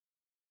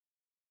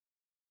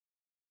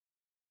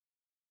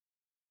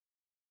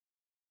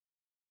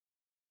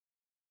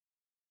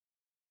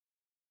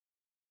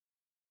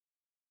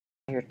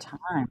your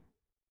time.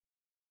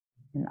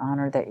 An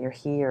honor that you're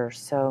here.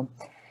 So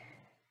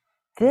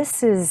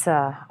this is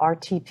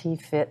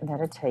RTPfit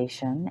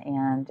Meditation,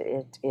 and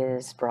it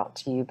is brought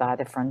to you by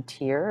the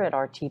Frontier at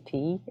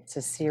RTP. It's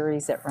a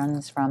series that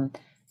runs from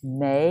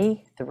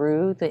May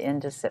through the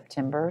end of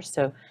September.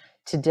 So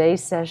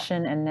today's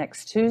session and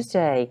next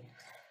Tuesday.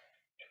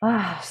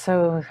 It's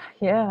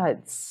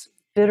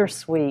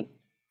bittersweet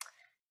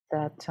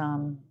that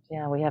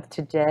we have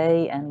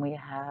today and we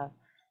have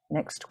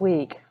next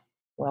week.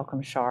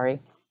 Welcome, Shari.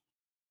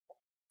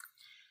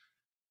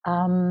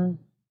 So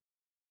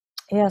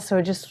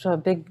just a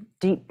big,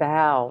 deep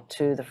bow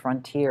to the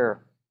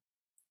Frontier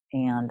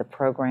and the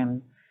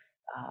program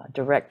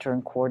director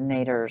and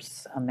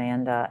coordinators,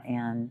 Amanda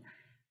and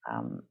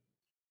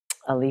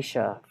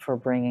Alicia, for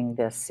bringing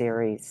this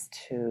series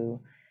to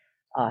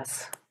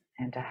us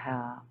and to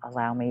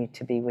allow me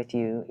to be with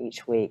you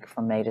each week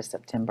from May to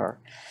September.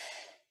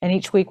 And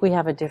each week we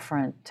have a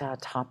different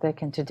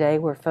topic, and today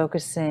we're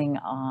focusing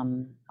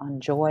on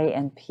joy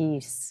and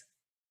peace,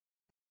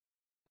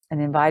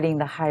 and inviting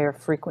the higher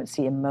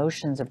frequency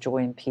emotions of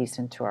joy and peace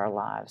into our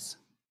lives.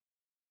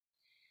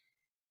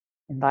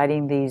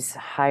 Inviting these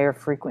higher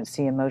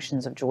frequency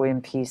emotions of joy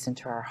and peace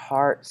into our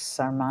hearts,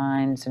 our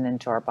minds, and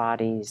into our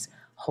bodies,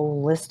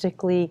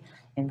 holistically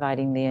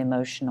inviting the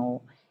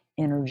emotional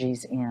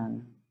energies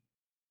in.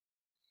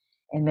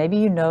 And maybe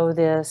you know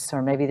this,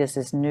 or maybe this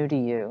is new to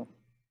you,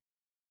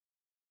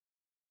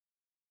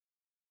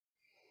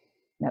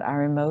 that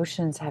our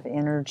emotions have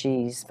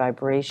energies,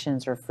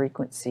 vibrations, or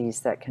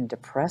frequencies that can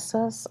depress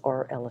us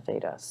or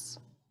elevate us.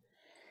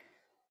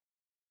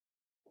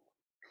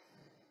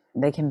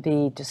 They can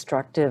be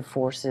destructive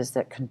forces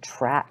that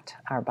contract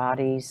our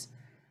bodies,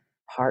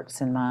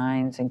 hearts, and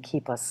minds and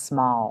keep us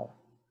small,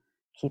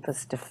 keep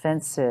us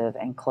defensive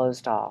and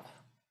closed off.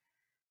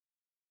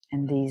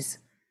 And these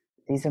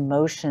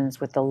emotions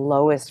with the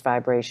lowest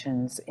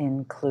vibrations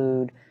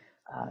include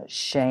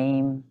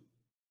shame,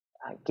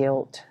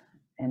 guilt,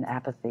 and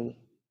apathy.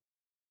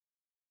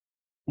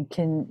 And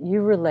can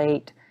you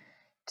relate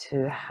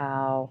to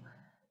how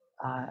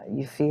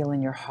you feel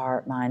in your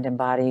heart, mind, and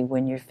body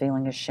when you're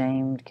feeling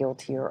ashamed,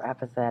 guilty, or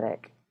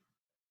apathetic?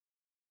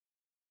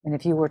 And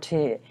if you were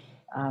to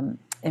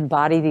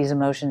embody these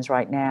emotions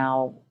right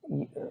now,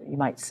 you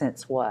might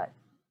sense what?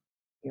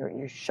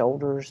 Your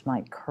shoulders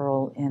might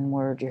curl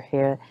inward,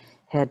 your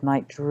head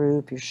might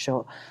droop,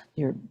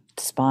 your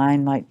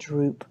spine might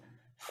droop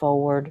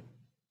forward.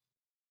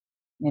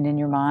 And in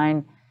your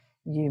mind,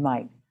 you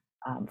might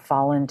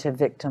fall into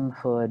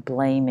victimhood,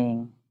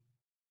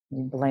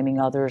 blaming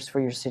others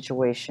for your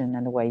situation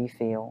and the way you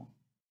feel.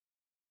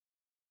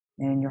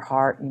 And in your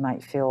heart, you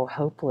might feel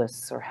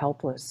hopeless or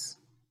helpless.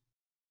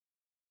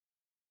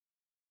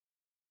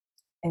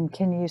 And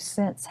can you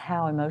sense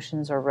how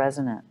emotions are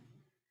resonant?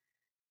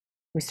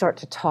 We start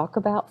to talk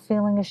about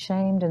feeling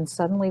ashamed, and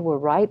suddenly we're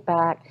right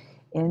back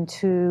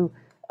into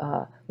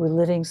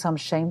reliving some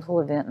shameful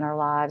event in our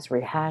lives,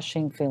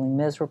 rehashing, feeling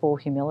miserable,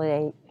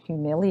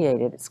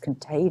 humiliated. It's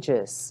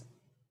contagious.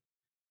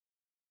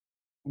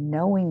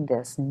 Knowing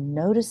this,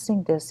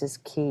 noticing this is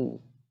key.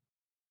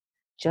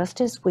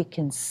 Just as we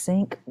can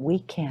sink, we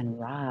can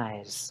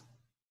rise.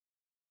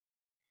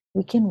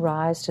 We can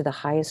rise to the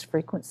highest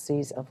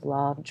frequencies of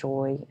love,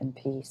 joy, and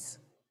peace.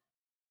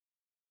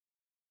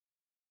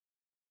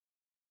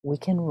 We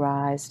can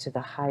rise to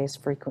the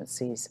highest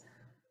frequencies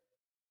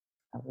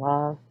of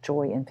love,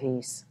 joy, and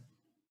peace.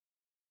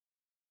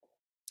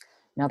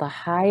 Now, the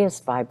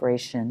highest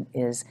vibration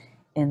is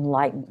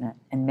enlightenment,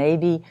 and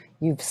maybe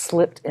you've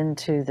slipped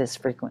into this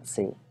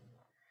frequency.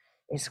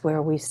 It's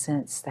where we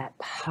sense that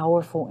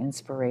powerful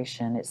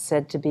inspiration. It's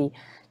said to be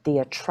the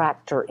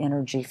attractor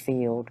energy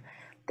field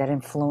that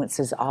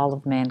influences all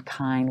of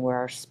mankind, where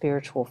our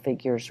spiritual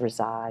figures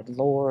reside: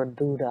 Lord,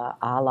 Buddha,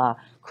 Allah,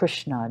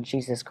 Krishna,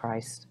 Jesus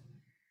Christ.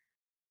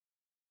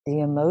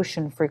 The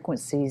emotion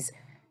frequencies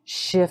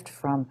shift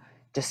from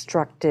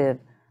destructive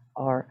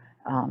or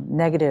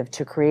negative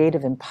to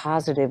creative and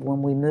positive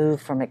when we move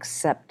from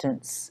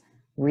acceptance,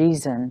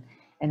 reason,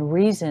 and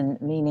reason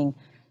meaning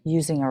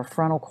using our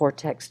frontal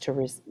cortex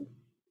to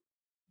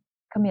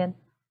come in.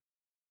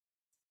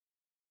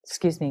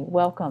 Excuse me,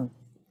 welcome.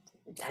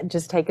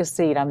 Just take a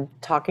seat. I'm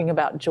talking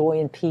about joy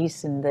and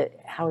peace and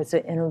how it's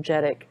an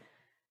energetic,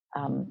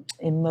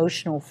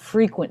 emotional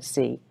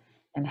frequency,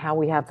 and how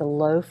we have the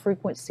low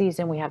frequencies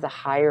and we have the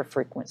higher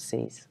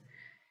frequencies.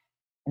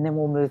 And then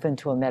we'll move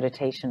into a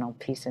meditation on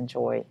peace and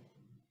joy.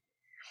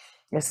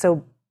 And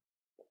so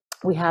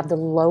we have the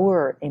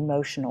lower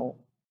emotional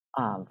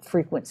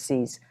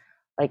frequencies,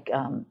 like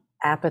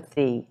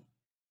apathy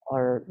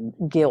or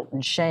guilt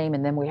and shame,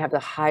 and then we have the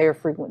higher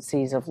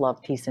frequencies of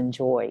love, peace, and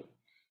joy.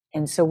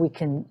 And so we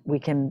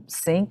can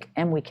sink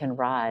and we can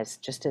rise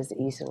just as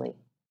easily.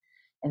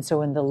 And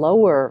so in the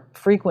lower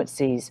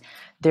frequencies,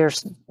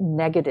 there's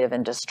negative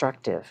and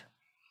destructive,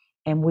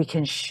 and we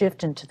can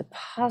shift into the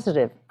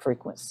positive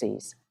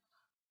frequencies.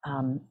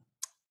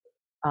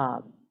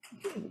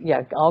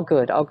 All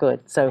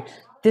good. So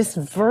this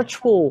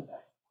virtual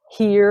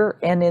here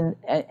and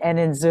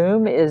in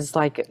Zoom is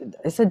like,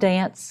 it's a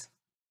dance.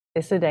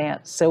 It's a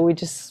dance. So we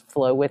just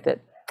flow with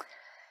it.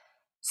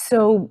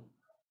 So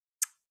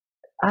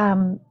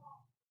when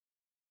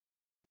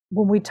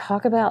we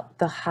talk about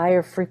the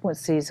higher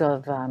frequencies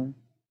of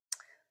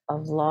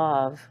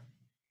love,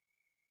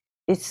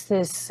 it's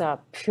this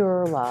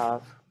pure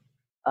love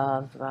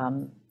of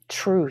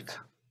truth,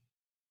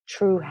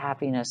 true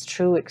happiness,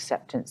 true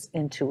acceptance,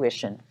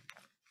 intuition.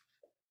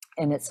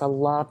 And it's a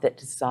love that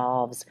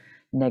dissolves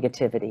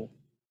negativity.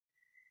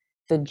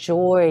 The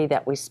joy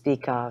that we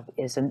speak of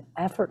is an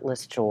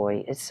effortless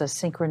joy. It's a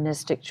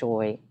synchronistic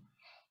joy.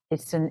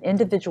 It's an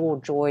individual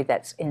joy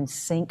that's in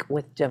sync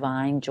with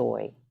divine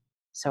joy.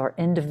 So our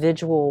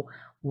individual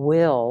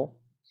will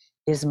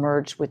is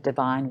merged with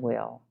divine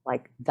will,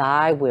 like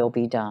thy will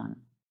be done.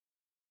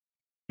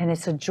 And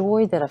it's a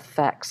joy that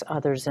affects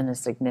others in a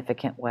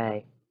significant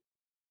way.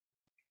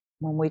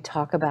 When we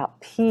talk about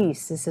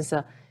peace, this is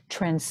a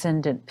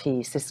transcendent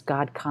peace, this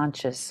God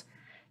conscious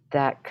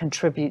that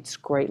contributes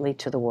greatly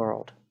to the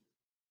world.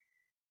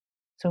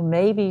 So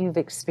maybe you've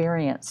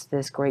experienced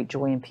this great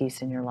joy and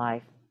peace in your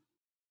life.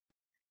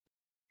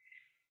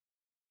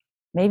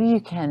 Maybe you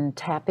can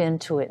tap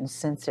into it and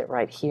sense it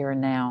right here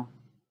and now.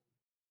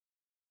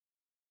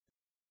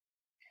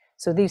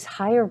 So these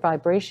higher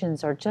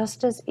vibrations are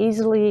just as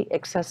easily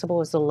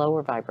accessible as the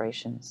lower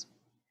vibrations.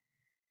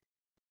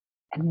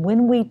 And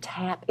when we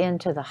tap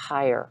into the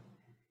higher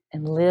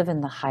and live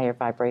in the higher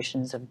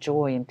vibrations of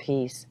joy and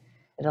peace,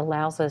 it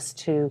allows us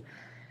to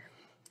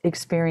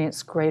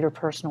experience greater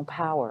personal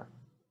power.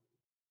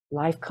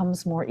 Life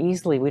comes more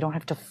easily. We don't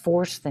have to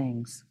force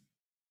things.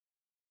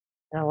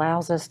 It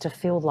allows us to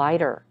feel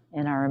lighter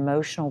in our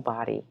emotional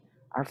body,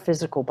 our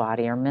physical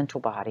body, our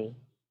mental body.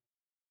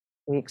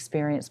 We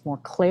experience more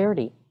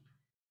clarity,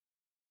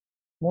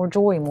 more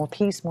joy, more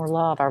peace, more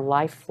love. Our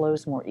life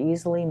flows more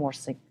easily, more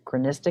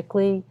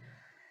synchronistically,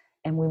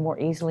 and we more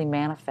easily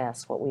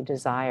manifest what we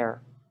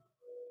desire.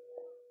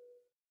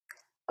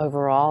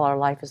 Overall, our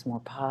life is more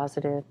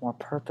positive, more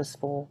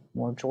purposeful,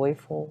 more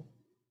joyful,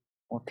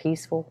 more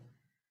peaceful.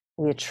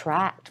 We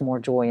attract more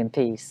joy and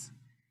peace.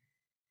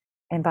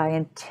 And by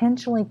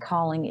intentionally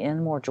calling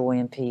in more joy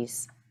and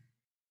peace,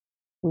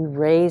 we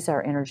raise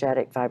our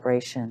energetic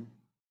vibration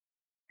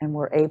and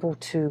we're able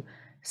to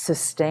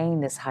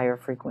sustain this higher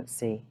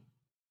frequency.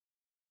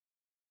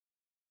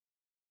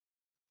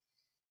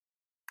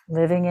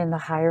 Living in the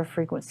higher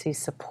frequency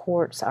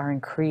supports our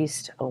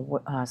increased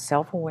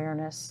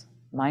self-awareness,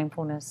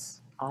 mindfulness,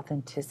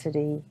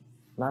 authenticity,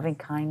 loving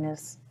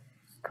kindness,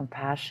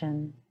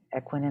 compassion,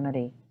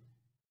 equanimity.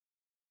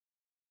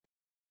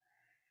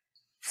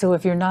 So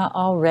if you're not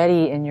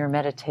already in your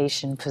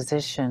meditation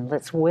position,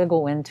 let's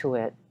wiggle into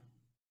it.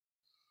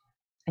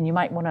 And you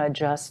might want to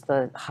adjust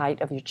the height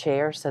of your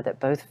chair so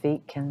that both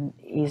feet can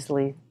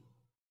easily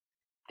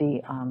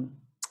be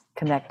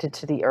connected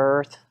to the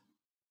earth.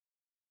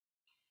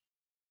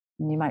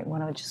 And you might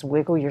want to just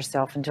wiggle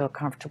yourself into a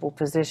comfortable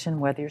position,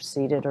 whether you're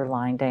seated or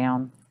lying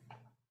down.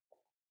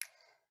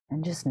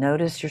 And just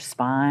notice your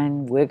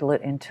spine, wiggle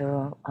it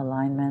into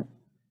alignment,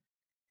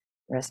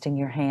 resting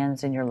your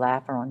hands in your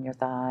lap or on your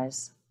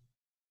thighs.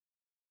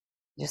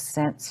 Just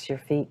sense your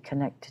feet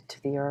connected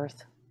to the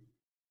earth.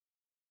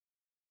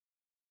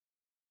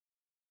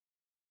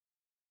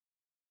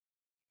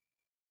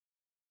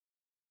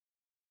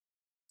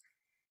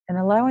 And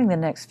allowing the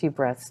next few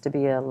breaths to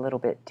be a little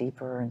bit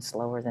deeper and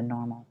slower than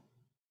normal.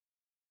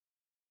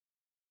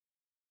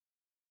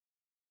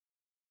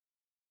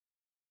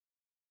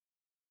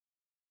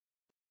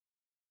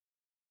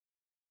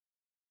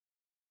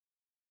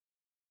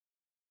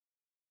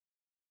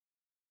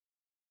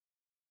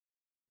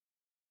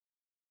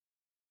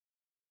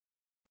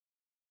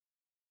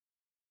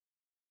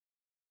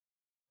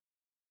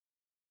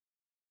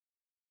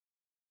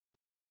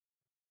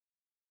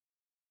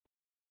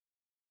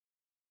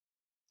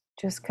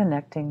 Just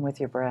connecting with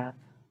your breath.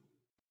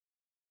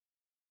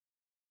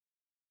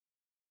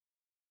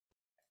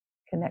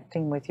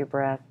 Connecting with your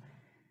breath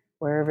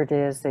wherever it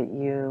is that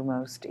you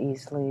most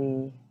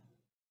easily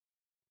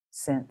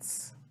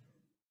sense.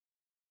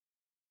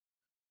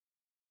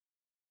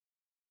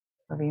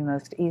 Wherever you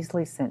most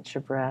easily sense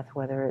your breath,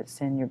 whether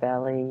it's in your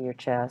belly, your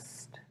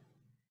chest,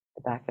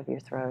 the back of your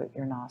throat,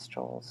 your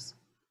nostrils.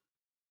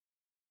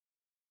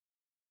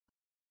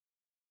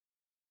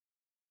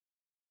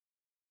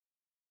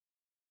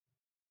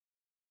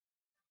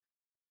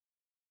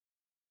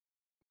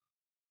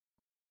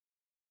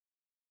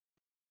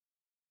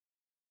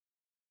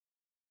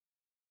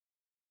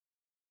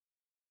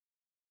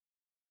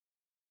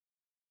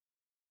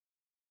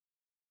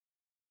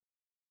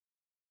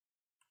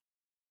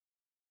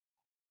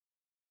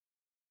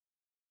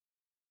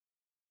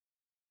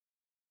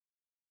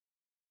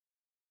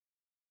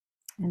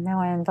 And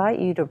now I invite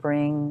you to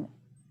bring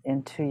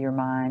into your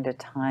mind a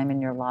time in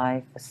your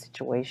life, a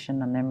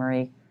situation, a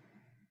memory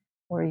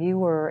where you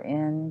were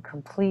in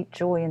complete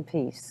joy and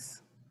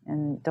peace.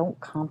 And don't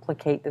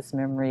complicate this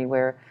memory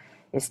where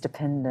it's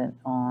dependent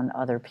on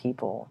other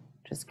people.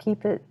 Just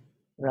keep it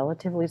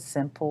relatively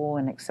simple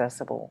and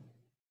accessible.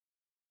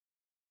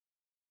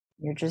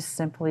 You're just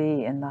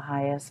simply in the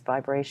highest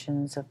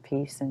vibrations of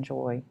peace and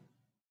joy,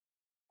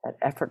 that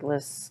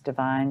effortless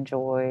divine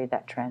joy,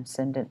 that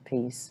transcendent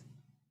peace.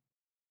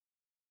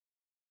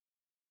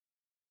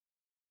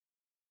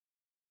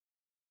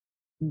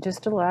 And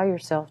just allow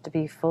yourself to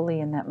be fully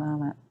in that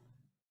moment.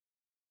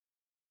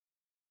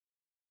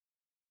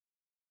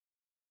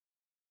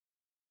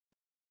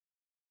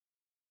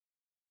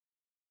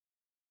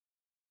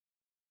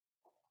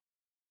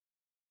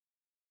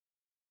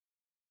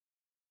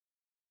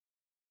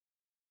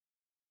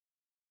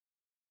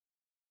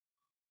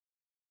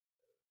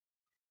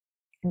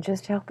 And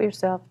just help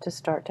yourself to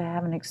start to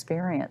have an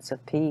experience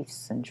of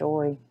peace and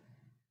joy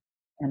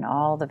and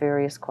all the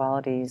various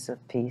qualities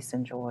of peace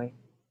and joy.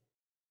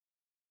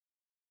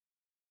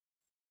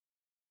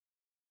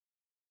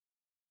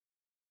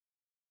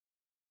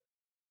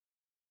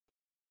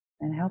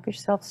 And help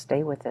yourself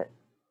stay with it.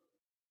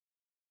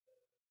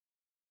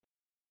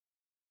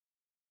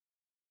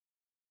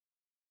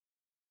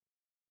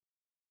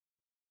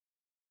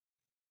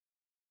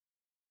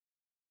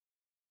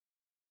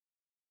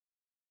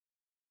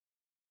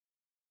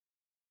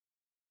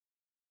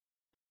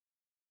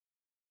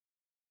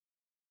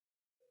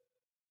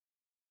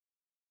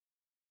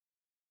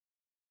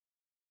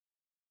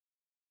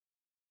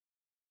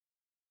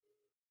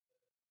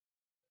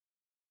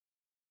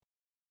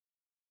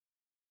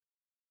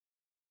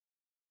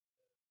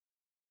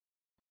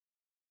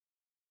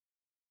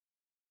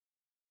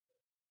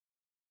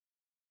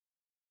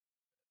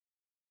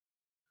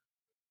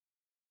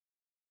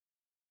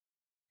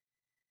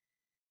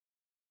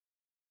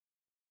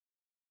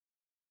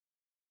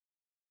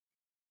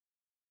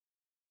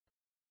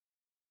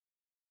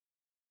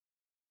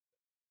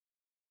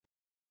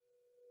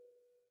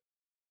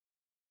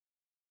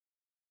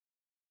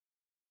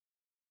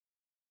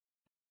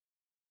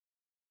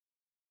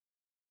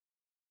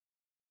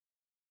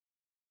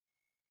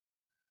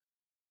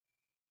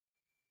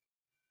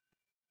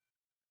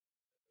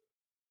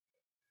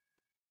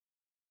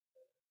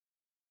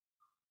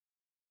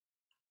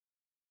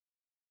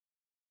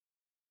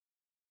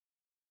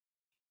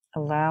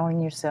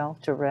 Allowing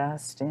yourself to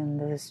rest in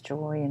this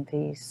joy and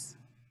peace.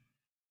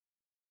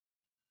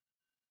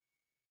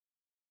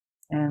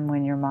 And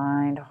when your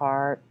mind,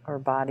 heart, or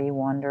body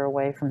wander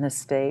away from this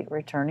state,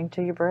 returning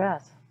to your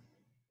breath,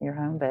 your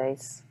home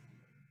base,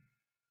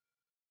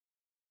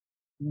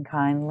 and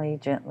kindly,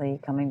 gently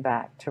coming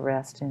back to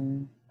rest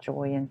in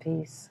joy and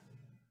peace.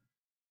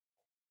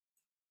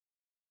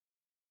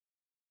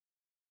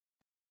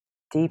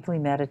 Deeply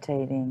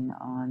meditating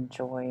on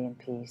joy and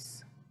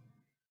peace.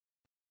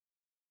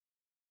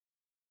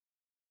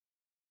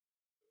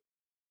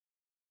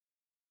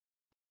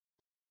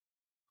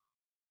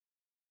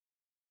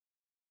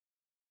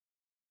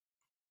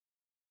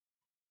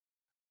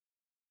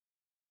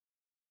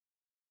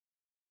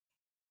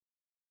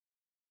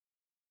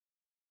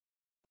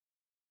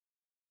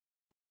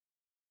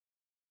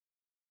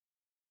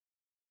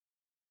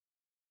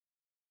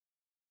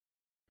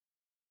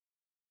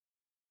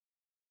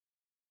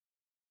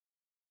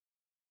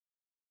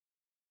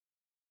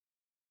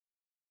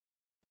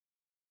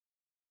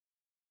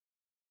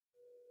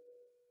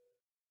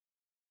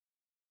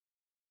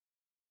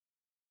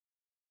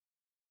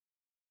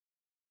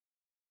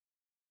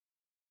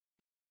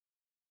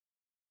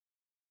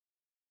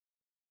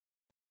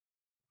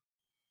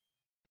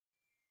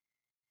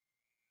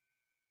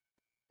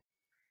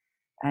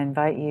 I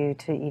invite you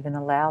to even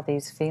allow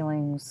these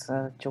feelings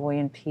of joy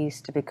and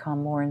peace to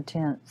become more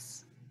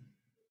intense.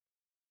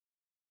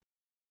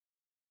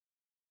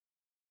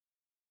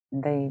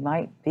 They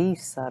might be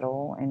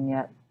subtle, and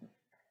yet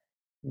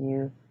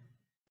you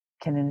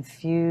can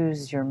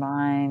infuse your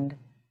mind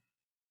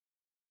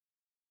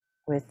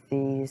with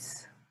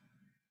these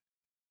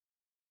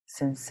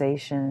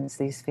sensations,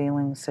 these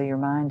feelings, so your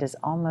mind is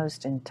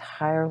almost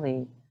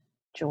entirely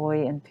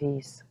joy and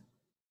peace.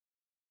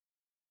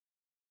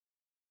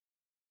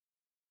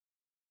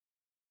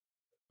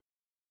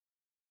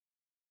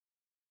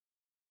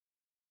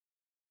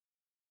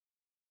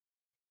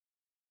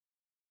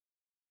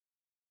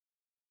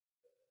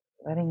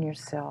 Letting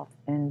yourself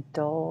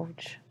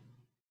indulge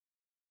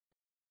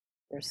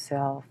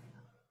yourself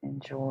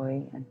in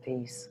joy and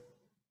peace.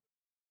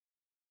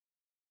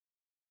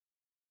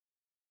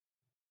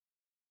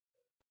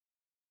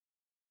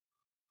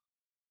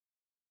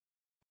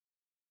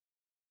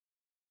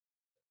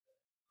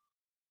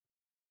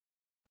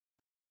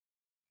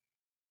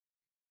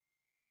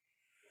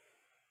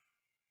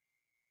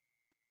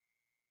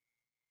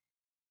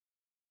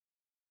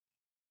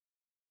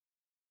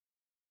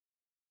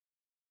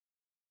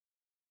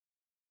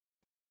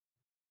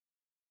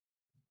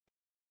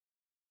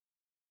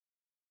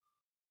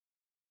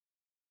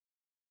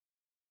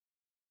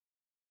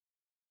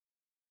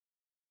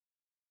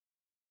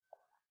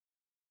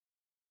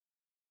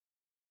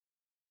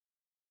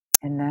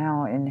 And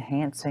now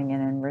enhancing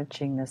and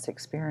enriching this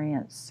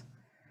experience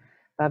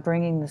by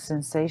bringing the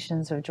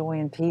sensations of joy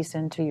and peace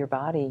into your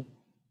body.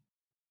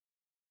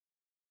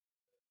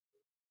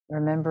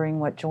 remembering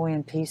what joy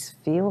and peace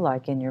feel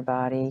like in your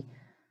body,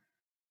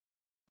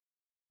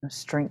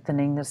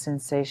 strengthening the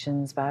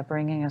sensations by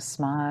bringing a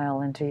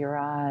smile into your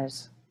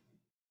eyes,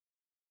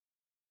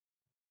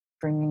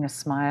 bringing a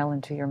smile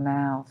into your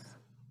mouth,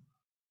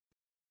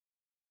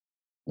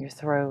 your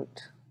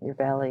throat, your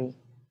belly.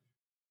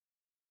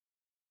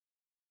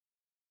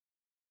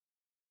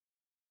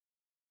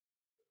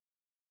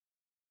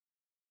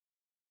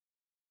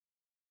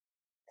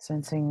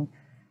 Sensing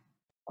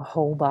a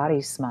whole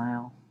body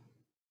smile.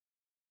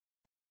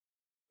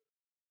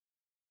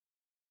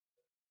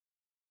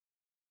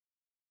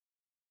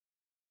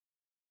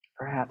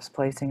 Perhaps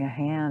placing a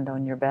hand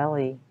on your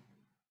belly,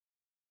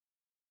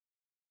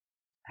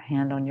 a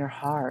hand on your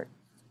heart.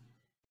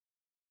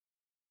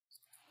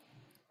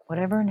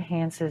 Whatever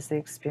enhances the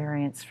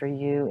experience for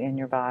you in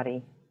your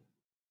body.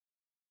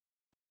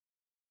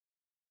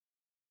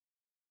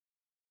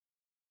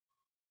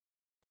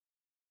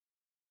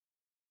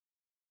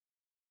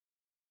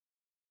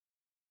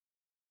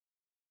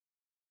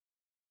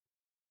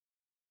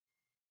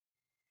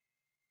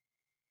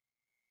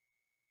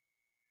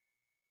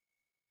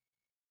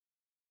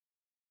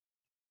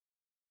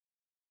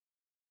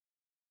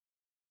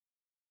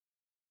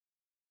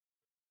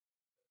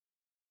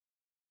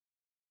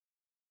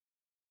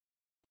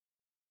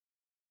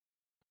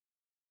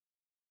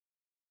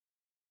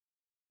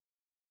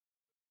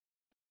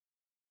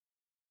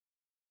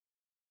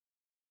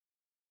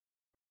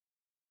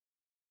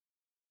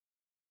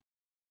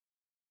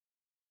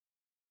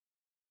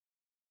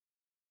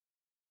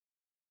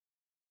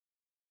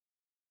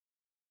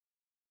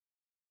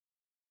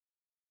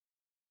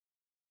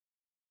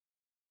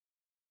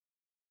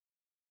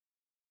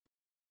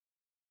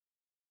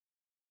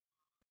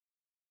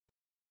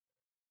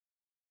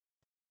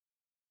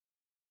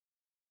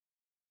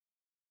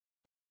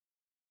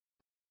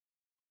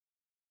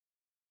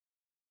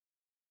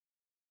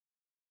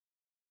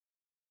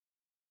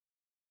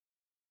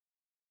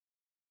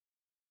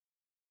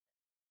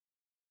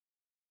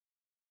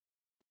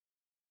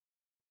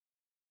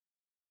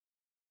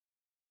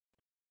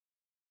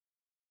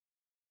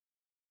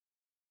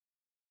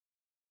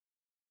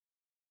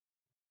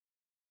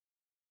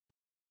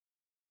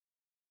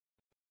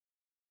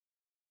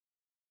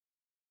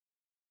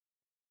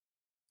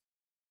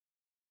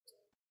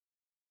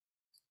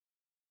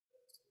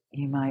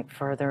 You might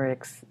further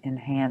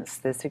enhance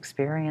this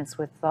experience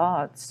with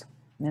thoughts,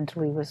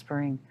 mentally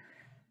whispering,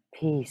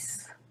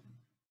 peace.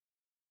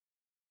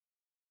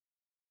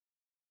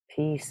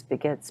 Peace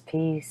begets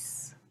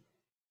peace.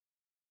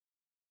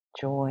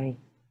 Joy.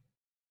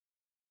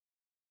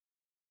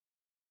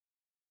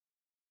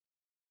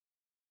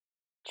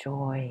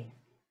 Joy.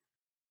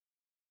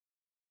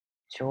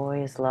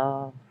 Joy is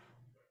love.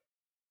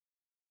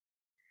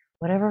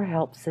 Whatever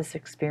helps this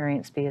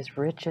experience be as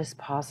rich as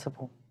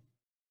possible.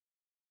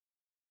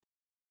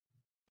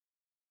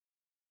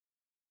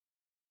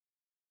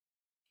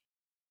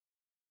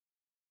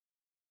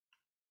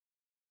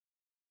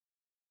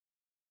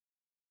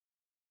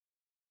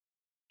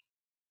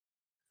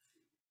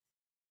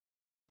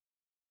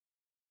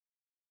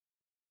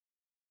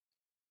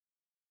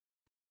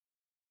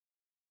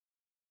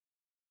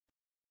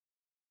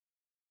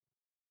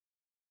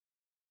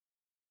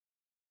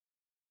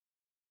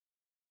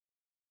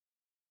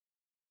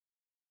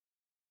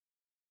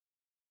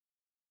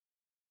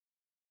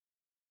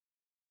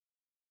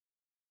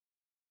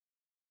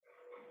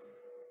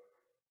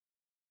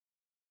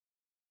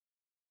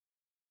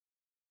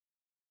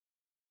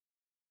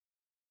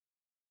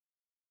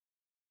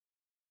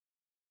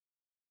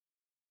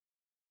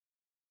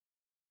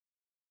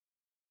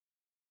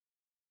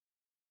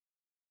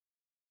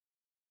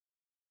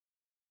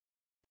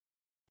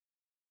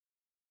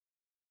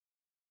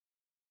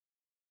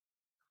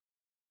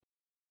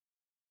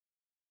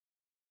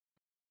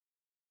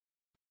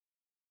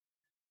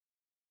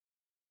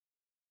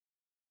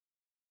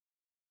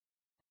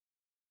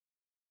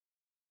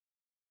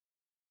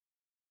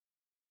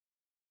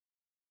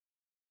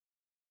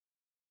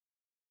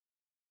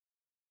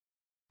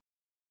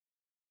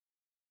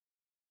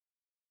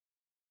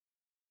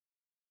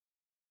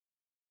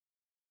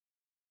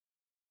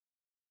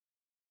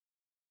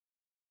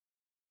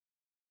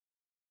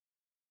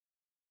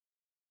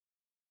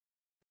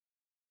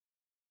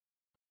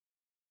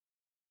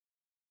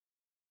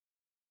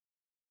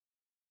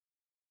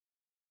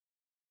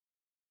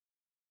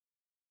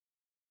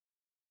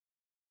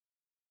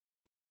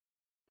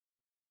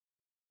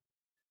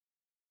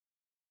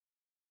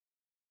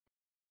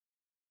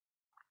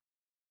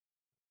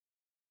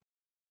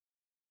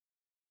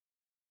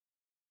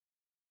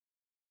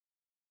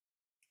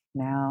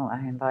 Now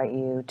I invite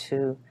you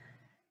to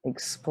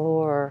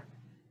explore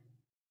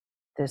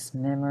this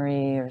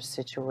memory or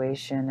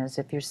situation as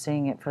if you're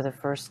seeing it for the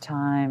first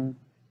time,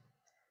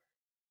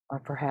 or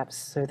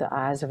perhaps through the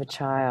eyes of a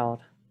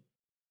child.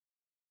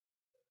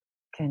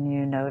 Can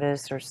you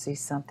notice or see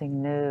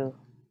something new,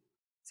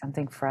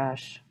 something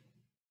fresh?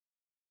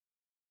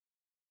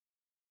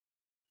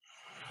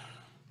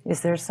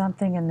 Is there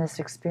something in this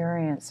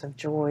experience of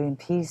joy and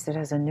peace that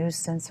has a new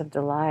sense of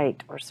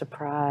delight or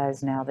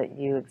surprise now that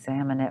you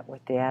examine it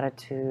with the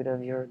attitude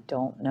of your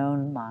don't know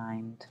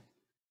mind?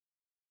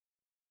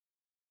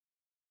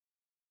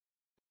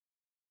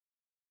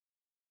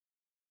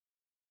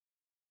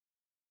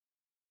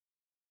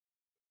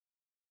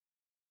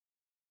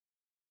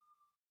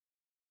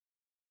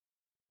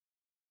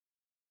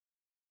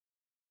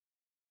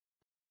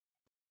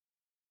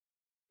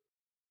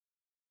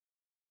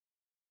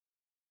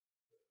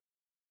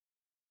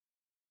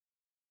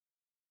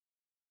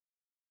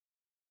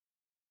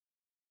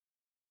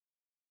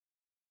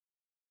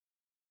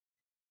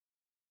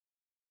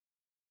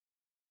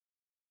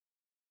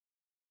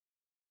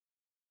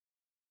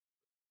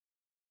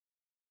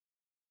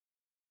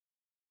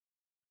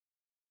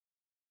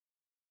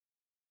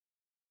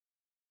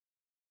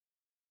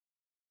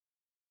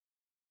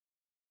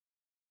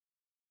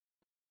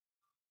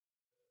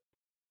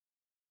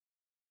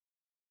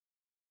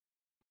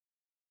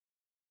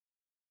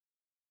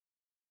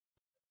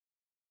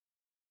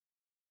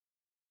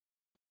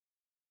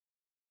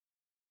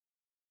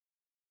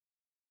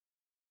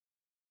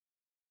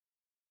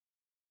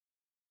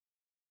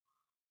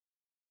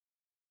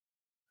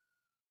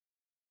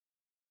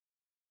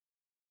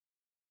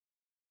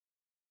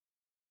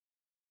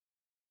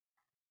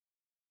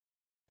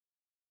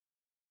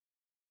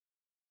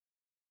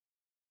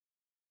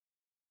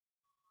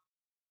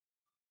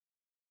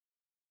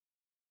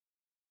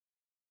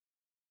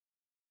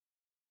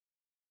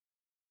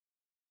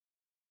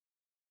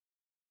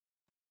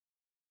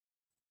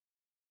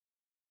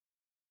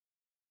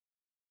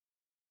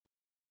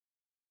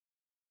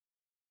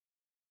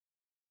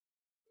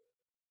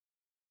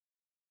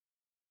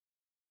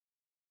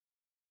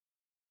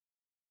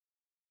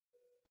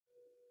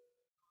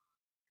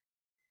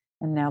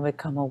 And now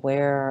become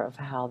aware of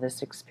how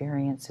this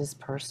experience is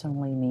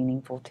personally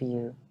meaningful to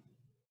you,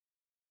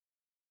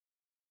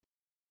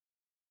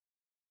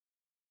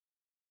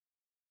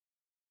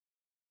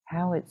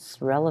 how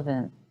it's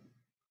relevant,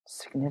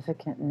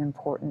 significant, and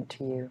important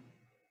to you.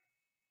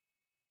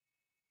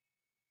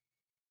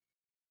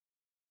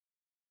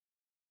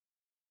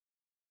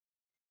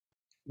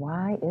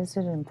 Why is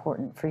it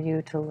important for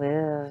you to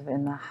live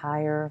in the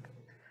higher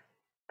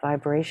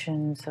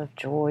vibrations of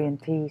joy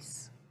and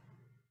peace?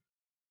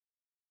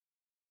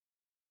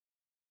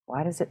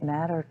 Why does it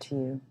matter to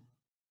you?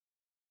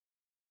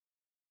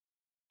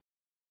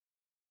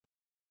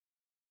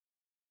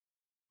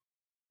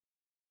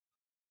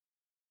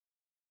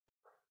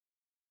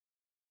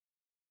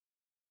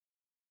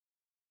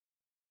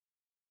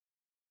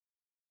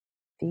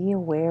 Be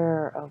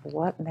aware of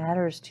what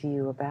matters to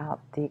you about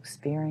the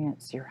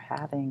experience you're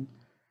having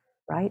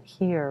right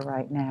here,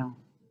 right now.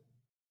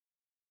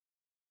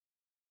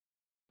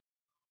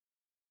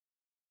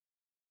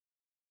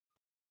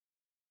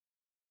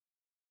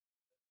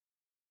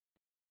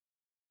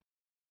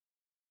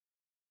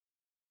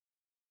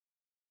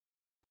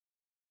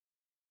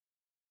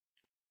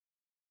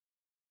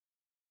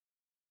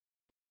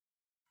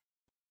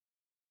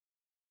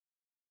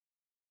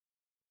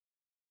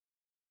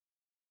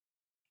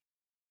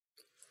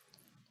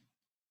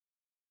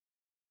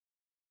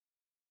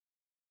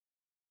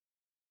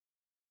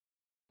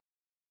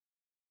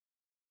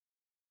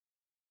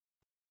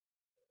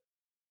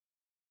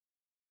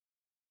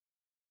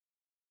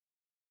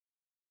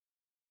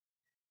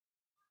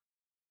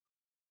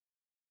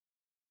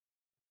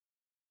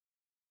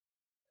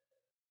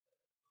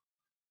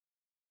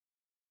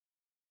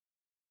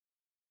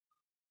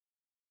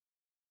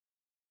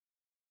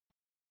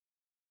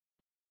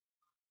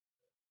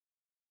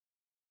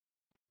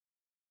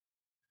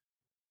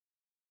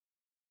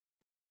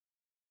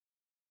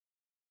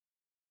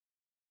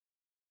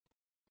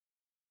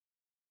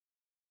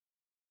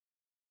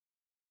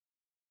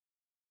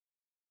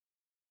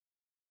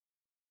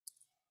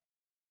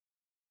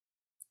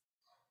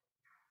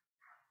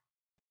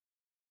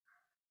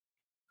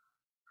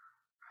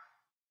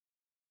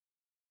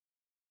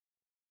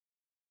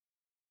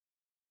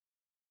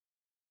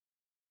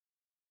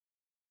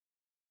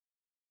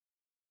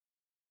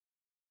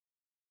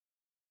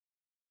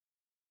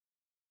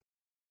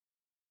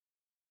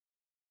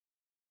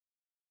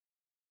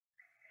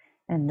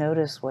 And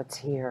notice what's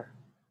here.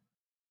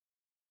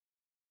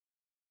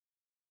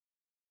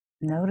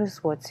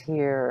 Notice what's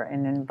here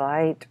and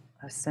invite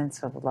a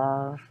sense of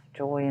love,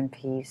 joy, and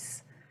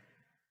peace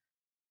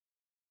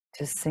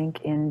to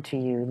sink into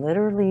you,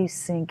 literally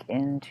sink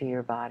into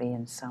your body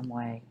in some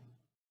way.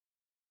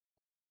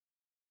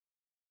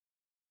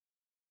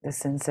 The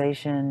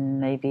sensation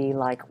may be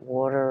like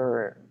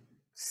water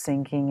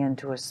sinking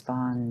into a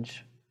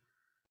sponge,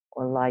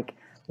 or like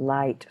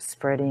light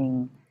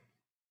spreading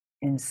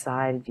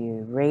inside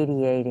you,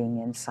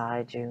 radiating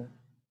inside you,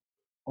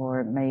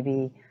 or it may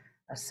be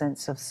a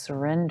sense of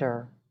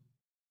surrender,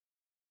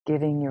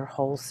 giving your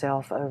whole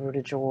self over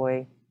to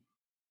joy,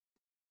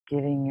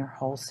 giving your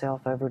whole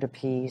self over to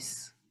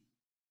peace,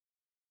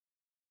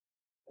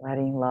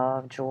 letting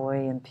love,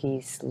 joy, and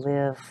peace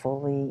live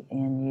fully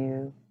in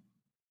you.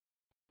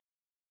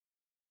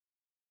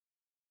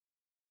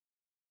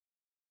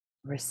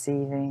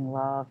 receiving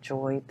love,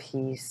 joy,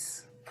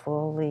 peace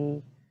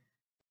fully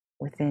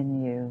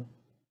within you,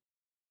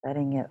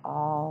 letting it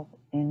all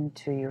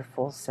into your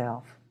full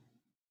self.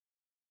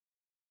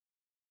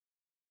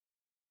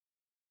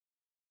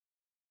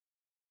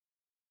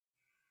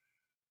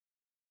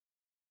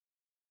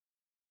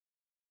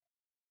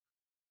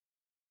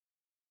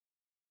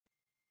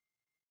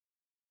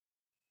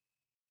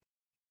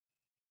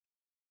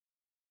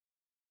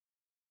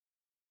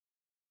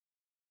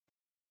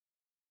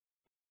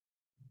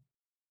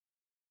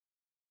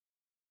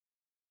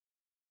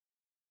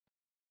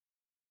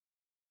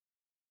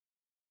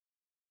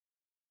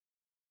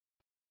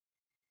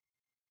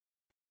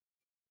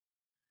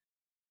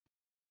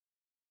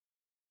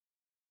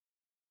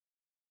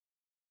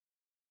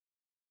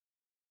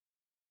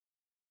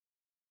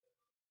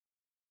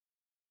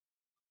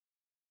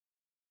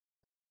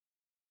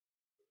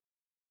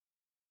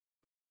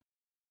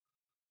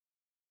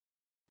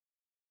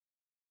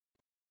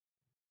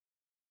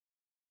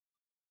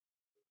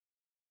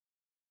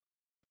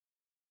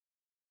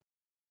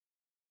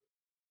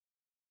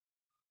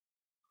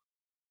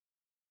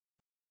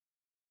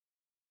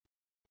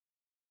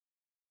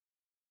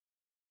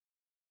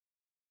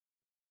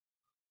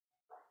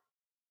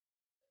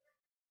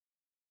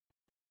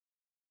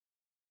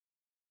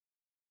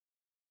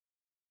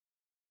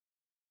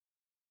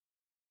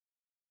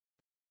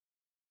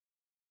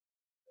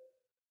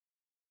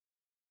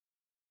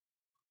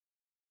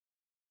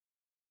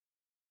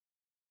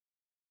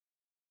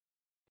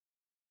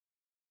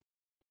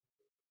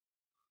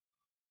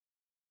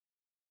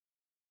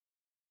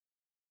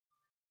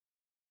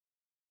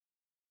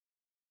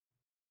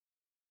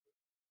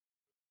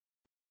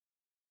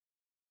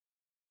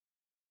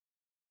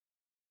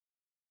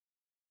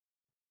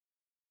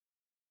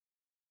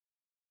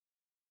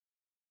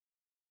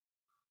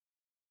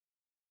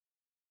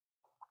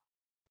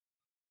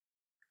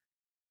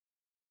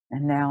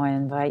 And now I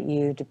invite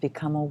you to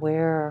become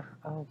aware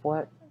of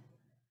what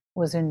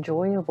was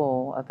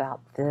enjoyable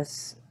about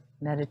this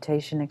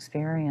meditation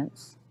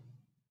experience,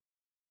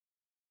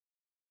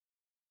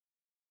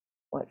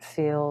 what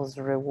feels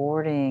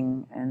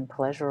rewarding and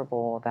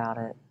pleasurable about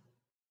it,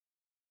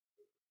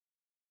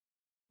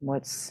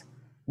 what's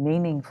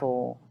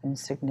meaningful and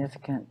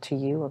significant to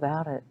you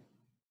about it,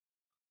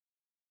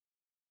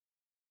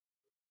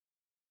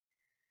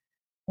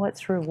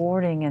 what's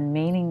rewarding and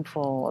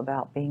meaningful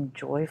about being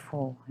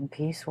joyful and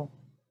peaceful.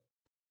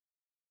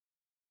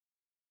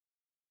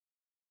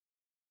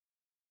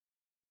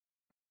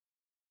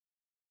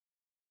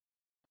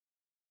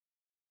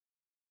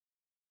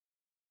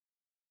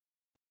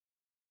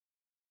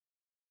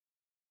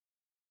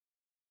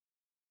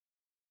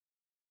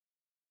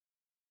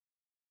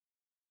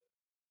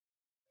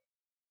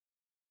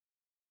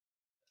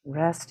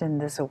 Rest in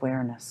this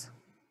awareness.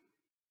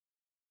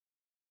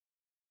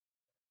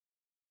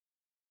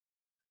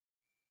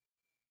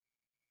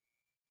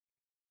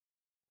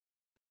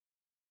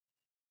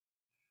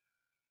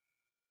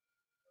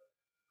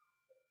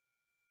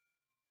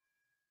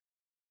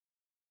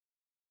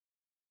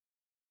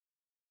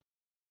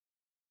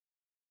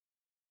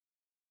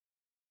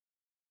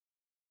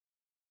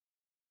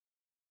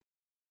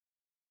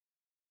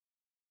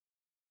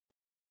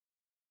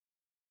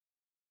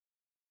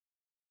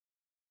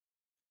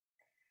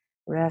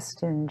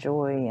 Rest in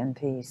joy and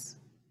peace.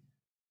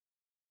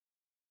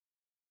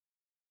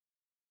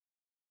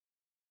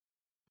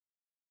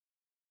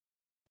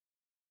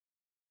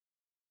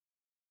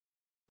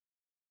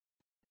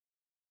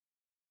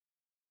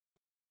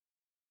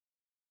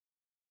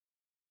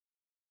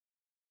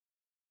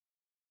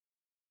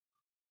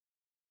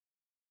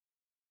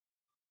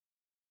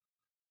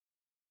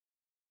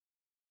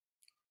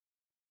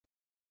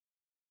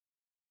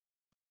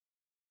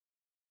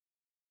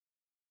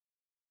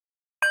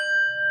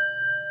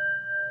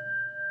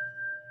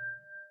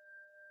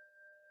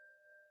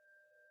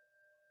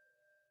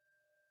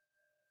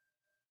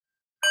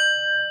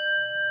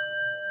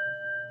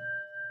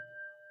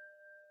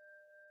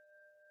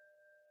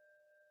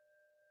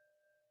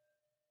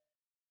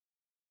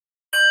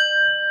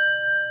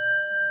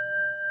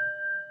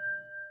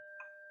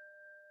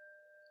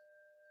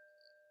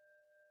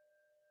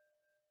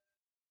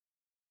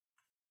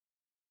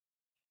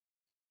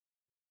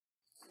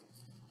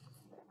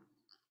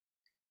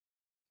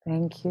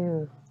 Thank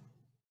you.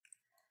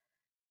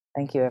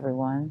 Thank you,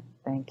 everyone.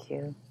 Thank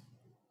you.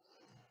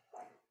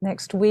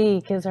 Next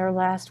week is our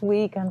last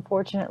week,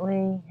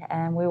 unfortunately,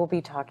 and we will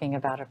be talking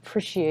about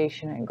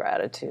appreciation and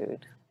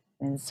gratitude.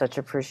 And such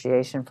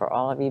appreciation for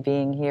all of you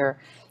being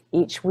here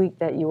each week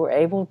that you were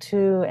able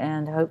to,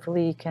 and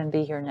hopefully you can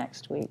be here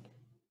next week.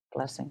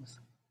 Blessings.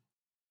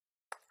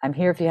 I'm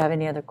here if you have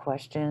any other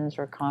questions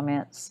or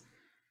comments.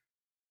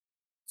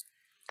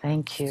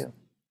 Thank you.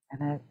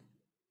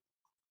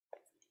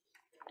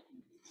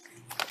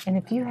 And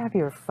if you have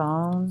your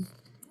phone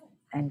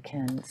and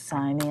can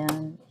sign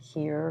in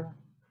here,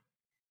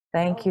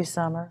 thank you,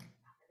 Summer.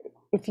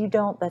 If you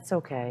don't, that's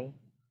okay.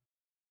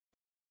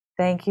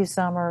 Thank you,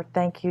 Summer.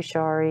 Thank you,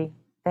 Shari.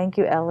 Thank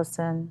you,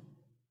 Ellison.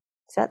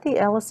 Is that the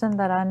Ellison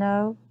that I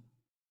know?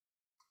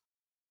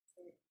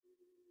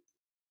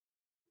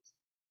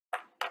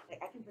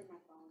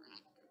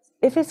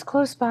 If it's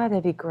close by,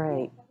 that'd be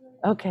great.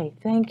 Okay,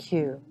 thank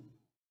you.